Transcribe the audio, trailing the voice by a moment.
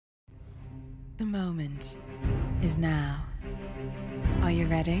The moment is now. Are you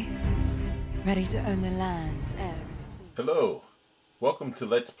ready? Ready to own the land, air, and sea? Hello, welcome to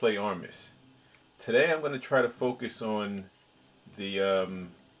Let's Play Armis. Today I'm going to try to focus on the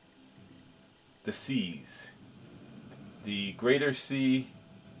seas, the Greater Sea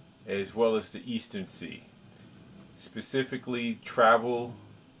as well as the Eastern Sea. Specifically, travel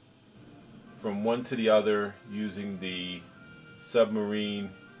from one to the other using the submarine,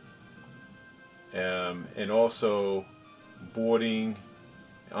 and also boarding,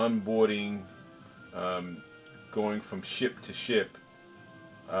 unboarding, going from ship to ship,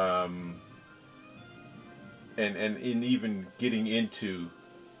 and even getting into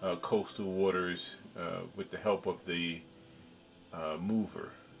coastal waters with the help of the mover.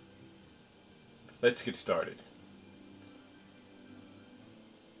 Let's get started.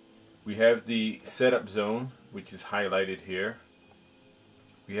 We have the setup zone, which is highlighted here.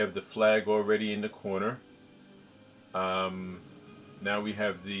 We have the flag already in the corner. Now we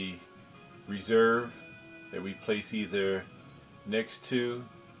have the reserve that we place either next to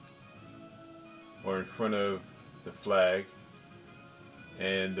or in front of the flag,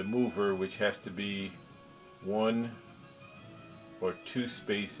 and the mover, which has to be 1 or 2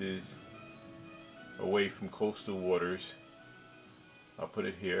 spaces away from coastal waters. I'll put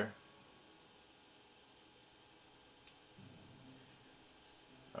it here.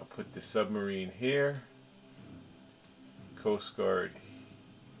 I'll put the submarine here, Coast Guard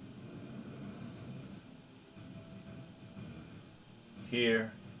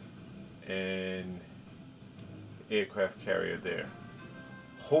here, and aircraft carrier there.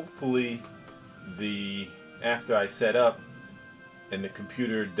 Hopefully, after I set up and the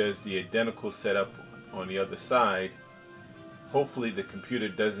computer does the identical setup on the other side, hopefully the computer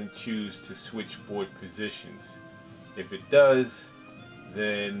doesn't choose to switch board positions. If it does,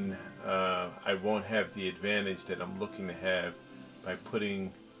 then I won't have the advantage that I'm looking to have by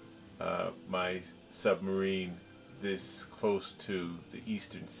putting my submarine this close to the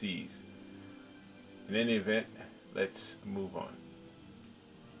eastern seas. In any event, let's move on.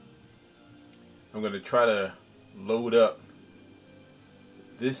 I'm going to try to load up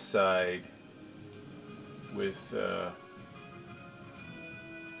this side with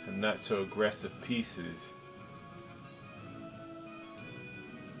some not so aggressive pieces,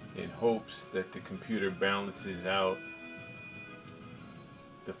 in hopes that the computer balances out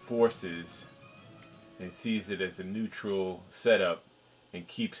the forces and sees it as a neutral setup and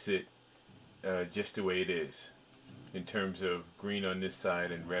keeps it just the way it is, in terms of green on this side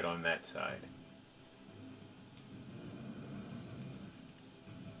and red on that side.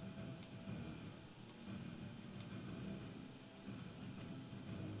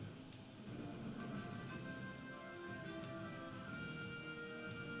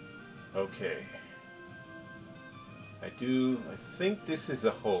 Okay, I think this is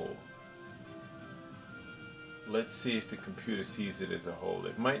a hole. Let's see if the computer sees it as a hole.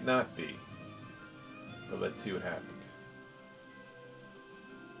 It might not be, but let's see what happens.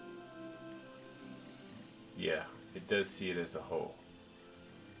 Yeah, it does see it as a hole.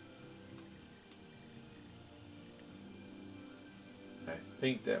 I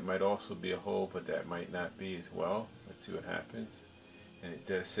think that might also be a hole, but that might not be as well. Let's see what happens. And it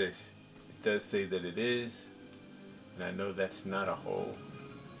does say that it is, and I know that's not a hole.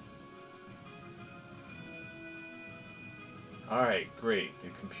 Alright, great. The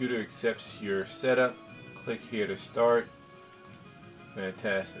computer accepts your setup. Click here to start.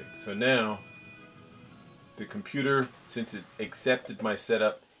 Fantastic. So now, the computer, since it accepted my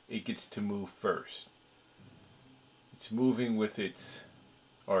setup, it gets to move first. It's moving with its,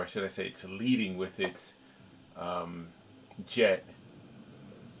 or should I say it's leading with its jet,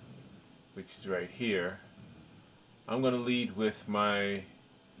 which is right here. I'm going to lead with my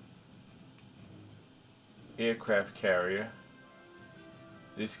aircraft carrier.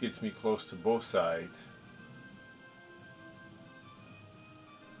 This gets me close to both sides.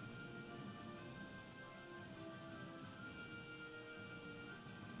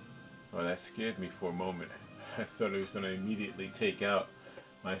 Well, that scared me for a moment. I thought it was going to immediately take out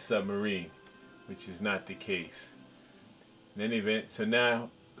my submarine, which is not the case. In any event, so now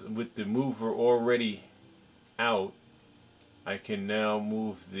with the mover already out, I can now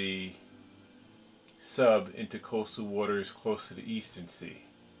move the sub into coastal waters close to the Eastern Sea.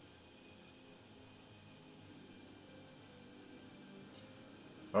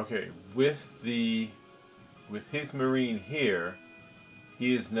 Okay, with his marine here,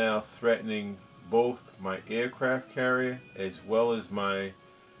 he is now threatening both my aircraft carrier as well as my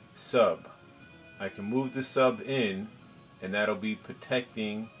sub. I can move the sub in, and that'll be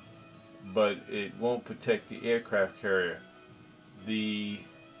protecting but it won't protect the aircraft carrier. The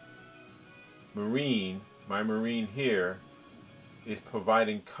Marine, my Marine here, is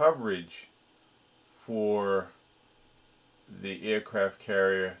providing coverage for the aircraft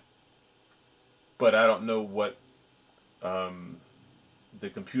carrier, but I don't know what the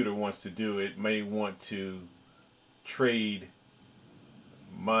computer wants to do. It may want to trade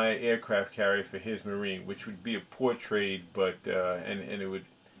my aircraft carrier for his Marine, which would be a poor trade, but and it would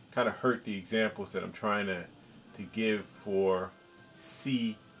kind of hurt the examples that I'm trying to give for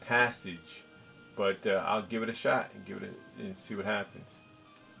sea passage. But I'll give it a shot and and see what happens.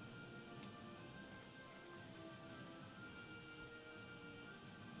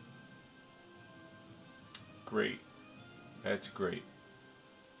 Great, that's great.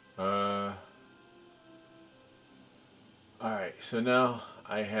 All right, so now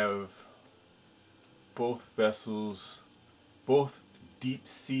I have both vessels, both deep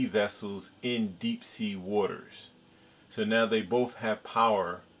sea vessels in deep sea waters. So now they both have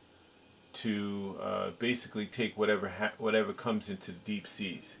power to basically take whatever comes into the deep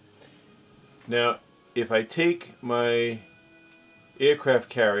seas. Now, if I take my aircraft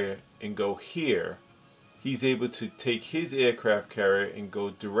carrier and go here, he's able to take his aircraft carrier and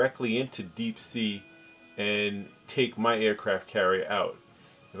go directly into deep sea and take my aircraft carrier out.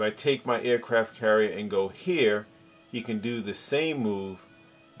 If I take my aircraft carrier and go here, he can do the same move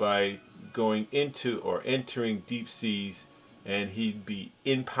by going into or entering deep seas, and he'd be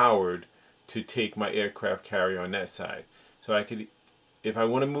empowered to take my aircraft carrier on that side. So I could, if I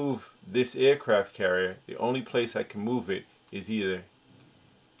want to move this aircraft carrier, the only place I can move it is either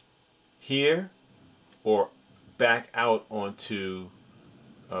here or back out onto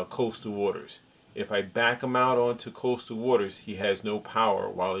coastal waters. If I back him out onto coastal waters, he has no power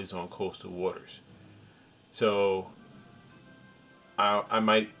while he's on coastal waters. So I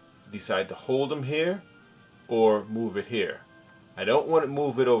might decide to hold him here or move it here. I don't want to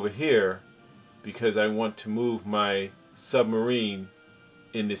move it over here because I want to move my submarine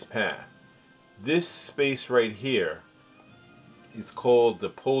in this path. This space right here is called the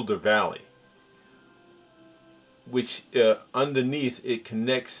Polder Valley, which underneath it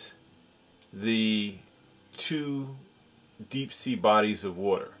connects the two deep sea bodies of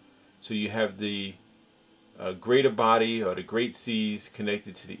water. So you have the greater body, or the Great Seas,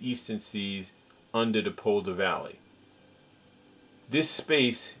 connected to the Eastern Seas under the Polder Valley. This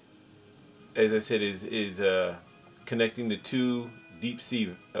space, as I said, is connecting the two deep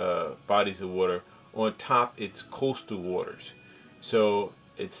sea bodies of water. On top, it's coastal waters. So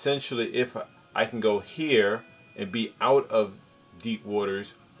essentially, if I can go here and be out of deep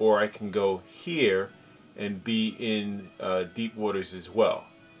waters, or I can go here and be in deep waters as well.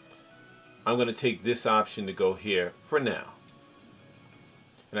 I'm going to take this option to go here for now.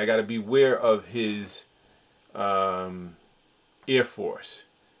 And I got to be aware of his Air Force.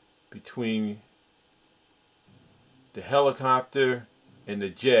 Between the helicopter and the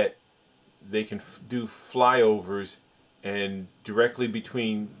jet, they can do flyovers, and directly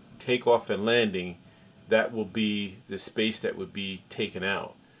between takeoff and landing, that will be the space that would be taken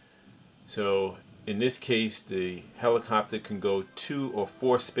out. So in this case, the helicopter can go 2 or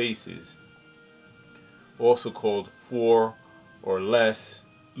 4 spaces, also called 4 or less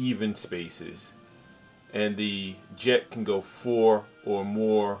even spaces, and the jet can go 4 or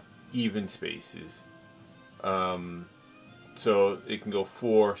more even spaces. So it can go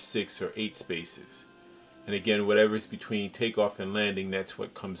 4, 6, or 8 spaces. And again, whatever is between takeoff and landing, that's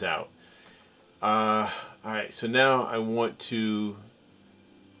what comes out. Alright, so now I want to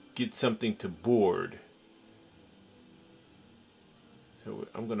get something to board. So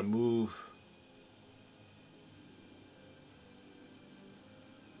I'm going to move.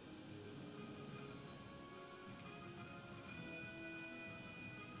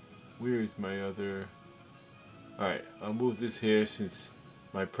 Where is my other? Alright, I'll move this here since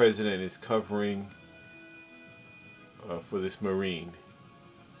my president is covering for this Marine.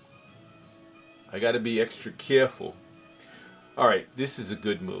 I got to be extra careful. Alright, this is a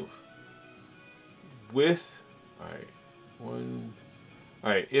good move.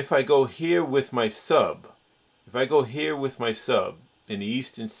 Alright, if I go here with my sub, in the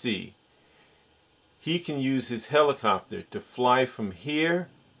Eastern Sea, he can use his helicopter to fly from here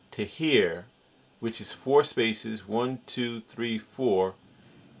to here, which is 4 spaces, 1, 2, 3, 4,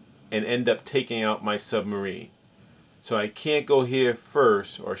 and end up taking out my submarine. So I can't go here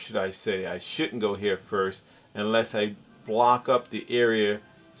first, or should I say I shouldn't go here first, unless I block up the area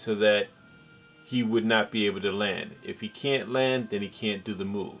so that he would not be able to land. If he can't land, then he can't do the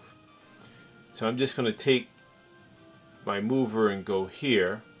move. So I'm just going to take my mover and go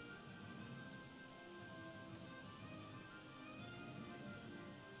here.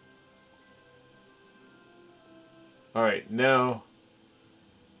 All right, now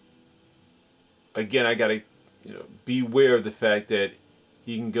again, I gotta beware of the fact that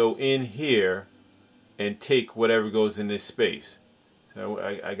he can go in here and take whatever goes in this space. So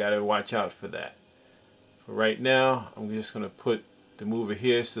I gotta watch out for that. For right now, I'm just gonna put the mover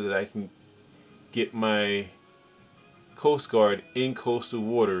here so that I can get my Coast Guard in coastal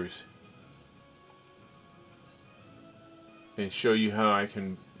waters and show you how I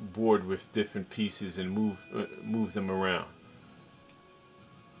can board with different pieces and move them around.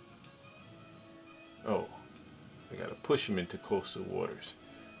 Oh, I gotta push him into coastal waters.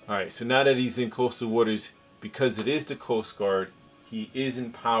 Alright, so now that he's in coastal waters, because it is the Coast Guard, he is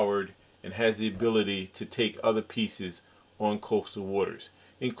empowered and has the ability to take other pieces on coastal waters,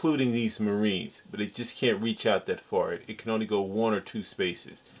 including these Marines, but it just can't reach out that far. It can only go 1 or 2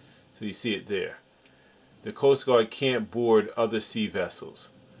 spaces. So you see it there. The Coast Guard can't board other sea vessels,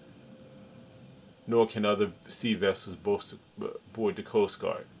 nor can other sea vessels board the Coast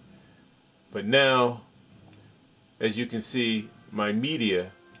Guard. But now, as you can see, my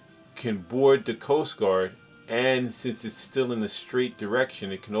media can board the Coast Guard, and since it's still in a straight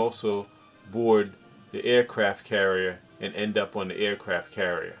direction, it can also board the aircraft carrier and end up on the aircraft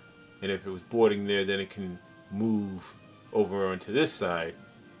carrier. And if it was boarding there, then it can move over onto this side,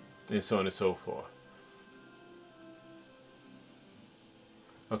 and so on and so forth.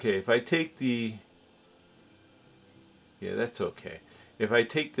 Okay, if I take the... yeah, that's okay. If I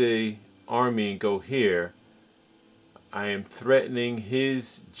take the Army and go here, I am threatening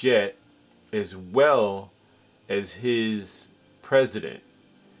his jet as well as his president.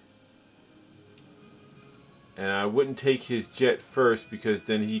 And I wouldn't take his jet first because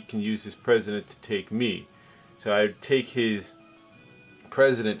then he can use his president to take me. So I'd take his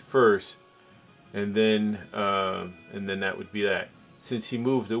president first, and then that would be that. Since he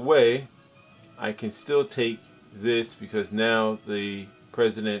moved away, I can still take this because now the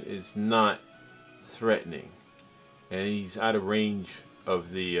president is not threatening, and he's out of range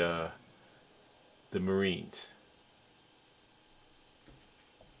of the Marines.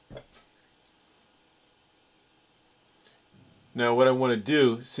 Now what I want to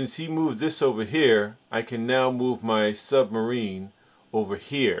do, since he moved this over here, I can now move my submarine over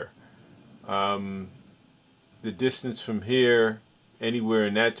here. The distance from here anywhere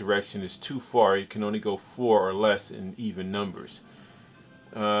in that direction is too far. You can only go 4 or less in even numbers.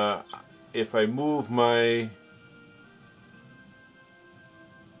 If I move my...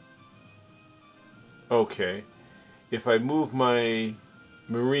 okay, if I move my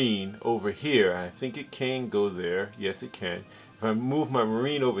Marine over here, I think it can go there. Yes, it can. If I move my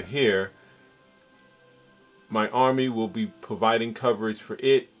Marine over here, my Army will be providing coverage for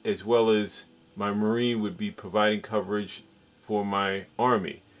it, as well as my Marine would be providing coverage for my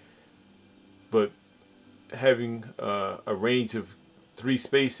Army. But having a range of 3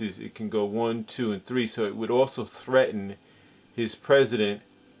 spaces, it can go 1, 2, and 3, so it would also threaten his president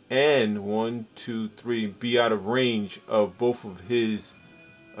and 1, 2, 3 be out of range of both of his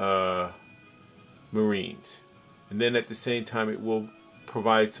Marines. And then at the same time, it will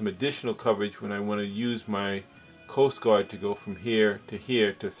provide some additional coverage when I want to use my Coast Guard to go from here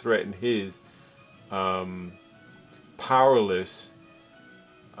to threaten his powerless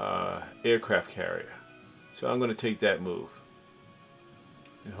aircraft carrier. So I'm going to take that move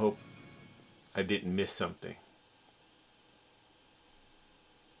and hope I didn't miss something.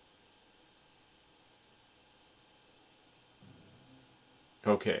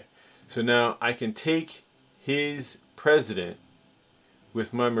 Okay, so now I can take his president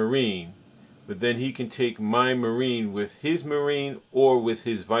with my Marine, but then he can take my Marine with his Marine or with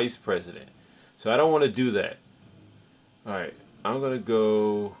his vice president. So I don't want to do that. Alright, I'm going to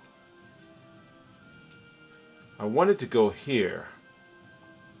go... I wanted to go here.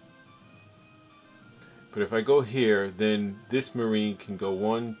 But if I go here, then this Marine can go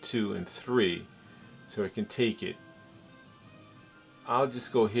 1, 2, and 3. So I can take it. I'll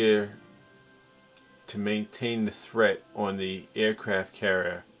just go here to maintain the threat on the aircraft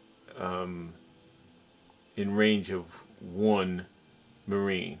carrier in range of 1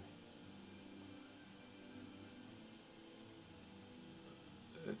 Marine.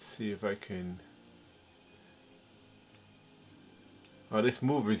 Let's see if I can... oh, this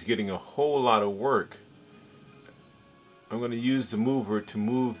mover is getting a whole lot of work. I'm going to use the mover to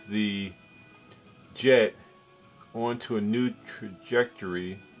move the jet onto a new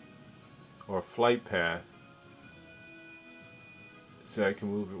trajectory or flight path, so I can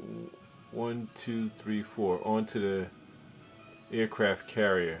move it 1, 2, 3, 4 onto the aircraft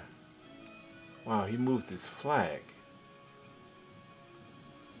carrier. Wow, he moved his flag.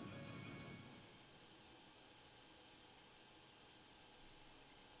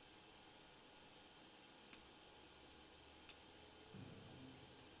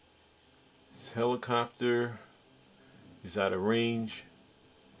 helicopter is out of range.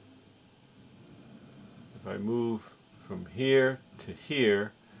 If I move from here to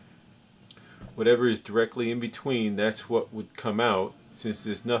here, whatever is directly in between, that's what would come out. Since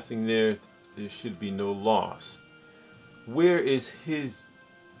there's nothing there, there should be no loss. Where is his?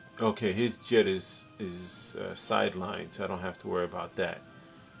 Okay, his jet is sidelined, so I don't have to worry about that.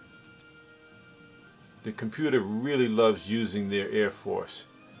 The computer really loves using their Air Force,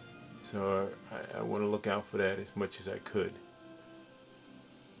 so I want to look out for that as much as I could.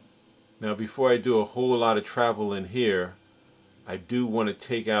 Now, before I do a whole lot of travel in here, I do want to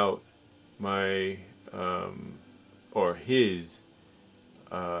take out my or his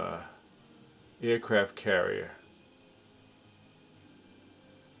aircraft carrier.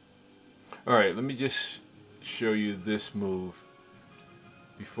 Alright, let me just show you this move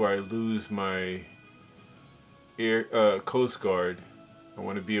before I lose my Coast Guard. I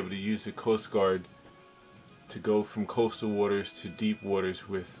want to be able to use the Coast Guard to go from coastal waters to deep waters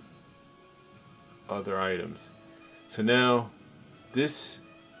with other items. So now this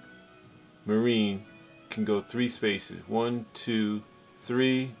Marine can go 3 spaces. 1, 2,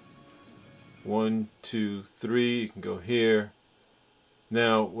 3. 1, 2, 3. It can go here.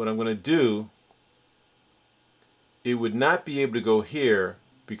 Now what I'm going to do, it would not be able to go here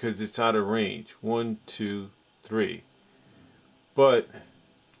because it's out of range. 1, 2, 3. But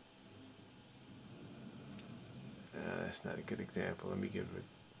that's not a good example. Let me give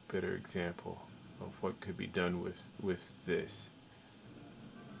a better example of what could be done with this.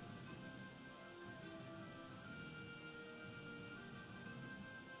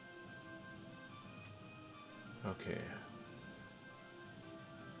 Okay.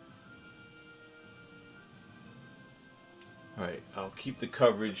 Alright, I'll keep the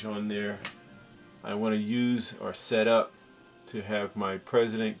coverage on there. I want to use or set up to have my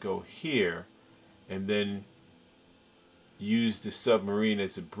president go here and then use the submarine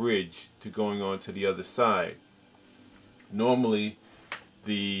as a bridge to going on to the other side. Normally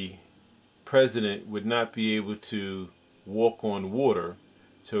the president would not be able to walk on water,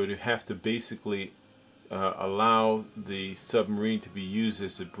 so it would have to basically allow the submarine to be used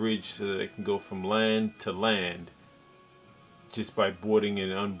as a bridge so that it can go from land to land just by boarding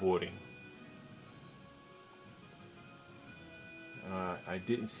and unboarding. I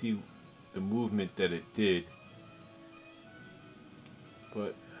didn't see the movement that it did,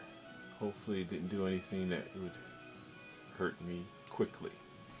 but hopefully it didn't do anything that would hurt me quickly.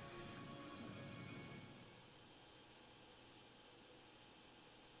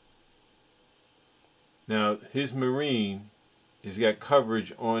 Now his Marine has got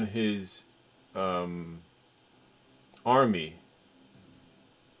coverage on his Army,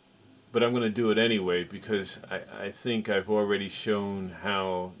 but I'm going to do it anyway because I think I've already shown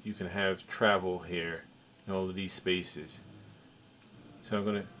how you can have travel here in all of these spaces.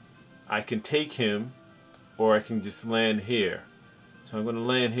 So I can take him, or I can just land here. So I'm going to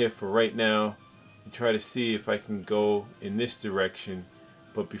land here for right now and try to see if I can go in this direction.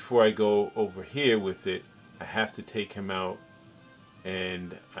 But before I go over here with it, I have to take him out,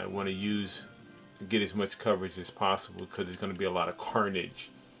 and I want to get as much coverage as possible because there's going to be a lot of carnage.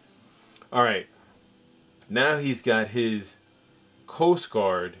 Alright, now he's got his Coast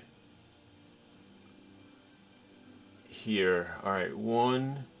Guard here. Alright,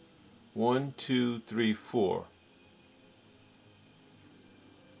 1, 2, 3, 4.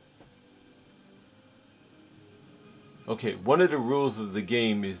 Okay, one of the rules of the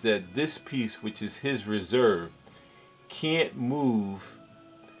game is that this piece, which is his reserve, can't move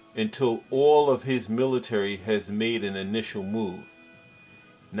until all of his military has made an initial move.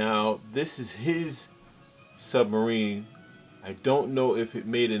 Now, this is his submarine. I don't know if it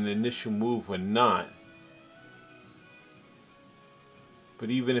made an initial move or not. But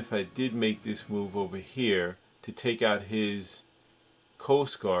even if I did make this move over here to take out his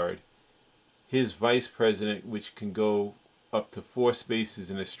Coast Guard, his vice president, which can go up to 4 spaces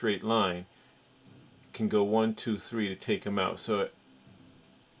in a straight line, can go 1, 2, 3 to take him out. So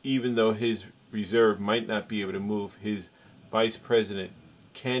even though his reserve might not be able to move, his vice president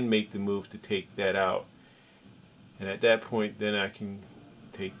can make the move to take that out. And at that point, then I can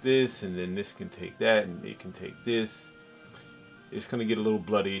take this, and then this can take that, and it can take this. It's going to get a little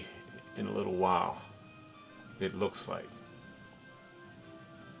bloody in a little while, it looks like.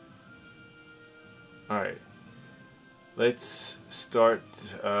 Alright, let's start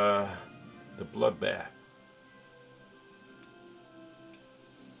the bloodbath.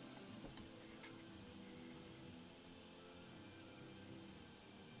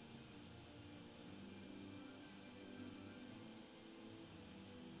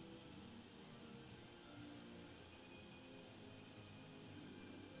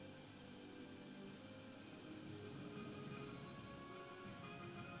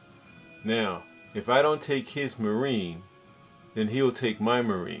 Now, if I don't take his Marine, then he'll take my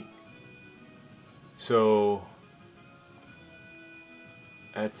Marine. So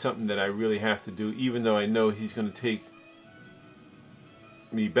that's something that I really have to do, even though I know he's going to take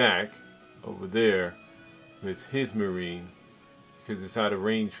me back over there with his Marine, because it's out of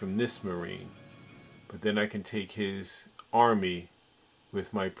range from this Marine. But then I can take his army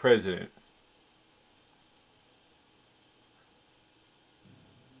with my president.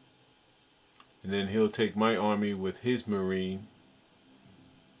 And then he'll take my army with his Marine.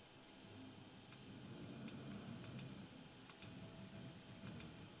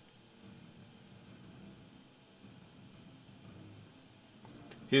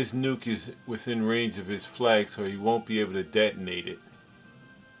 His nuke is within range of his flag, so he won't be able to detonate it.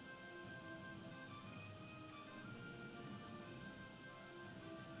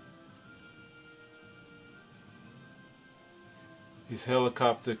 His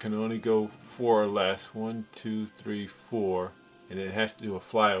helicopter can only go 4 or less. 1, 2, 3, 4. And it has to do a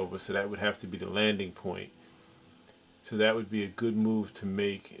flyover, so that would have to be the landing point. So that would be a good move to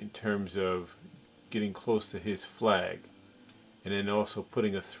make in terms of getting close to his flag. And then also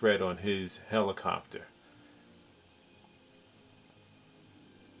putting a threat on his helicopter.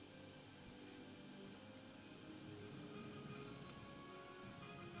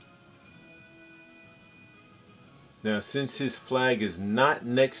 Now, since his flag is not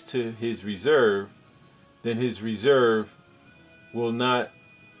next to his reserve, then his reserve will not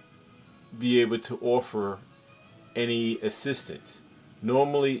be able to offer any assistance.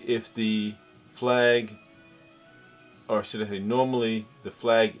 Normally, if the flag, or should I say, normally the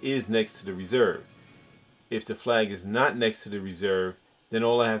flag is next to the reserve. If the flag is not next to the reserve, then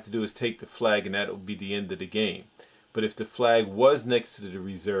all I have to do is take the flag and that will be the end of the game. But if the flag was next to the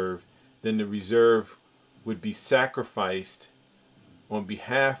reserve, then the reserve would be sacrificed on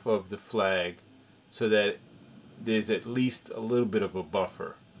behalf of the flag so that there's at least a little bit of a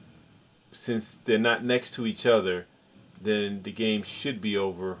buffer. Since they're not next to each other, then the game should be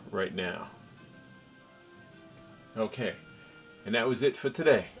over right now. Okay, and that was it for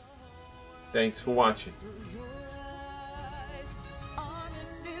today. Thanks for watching.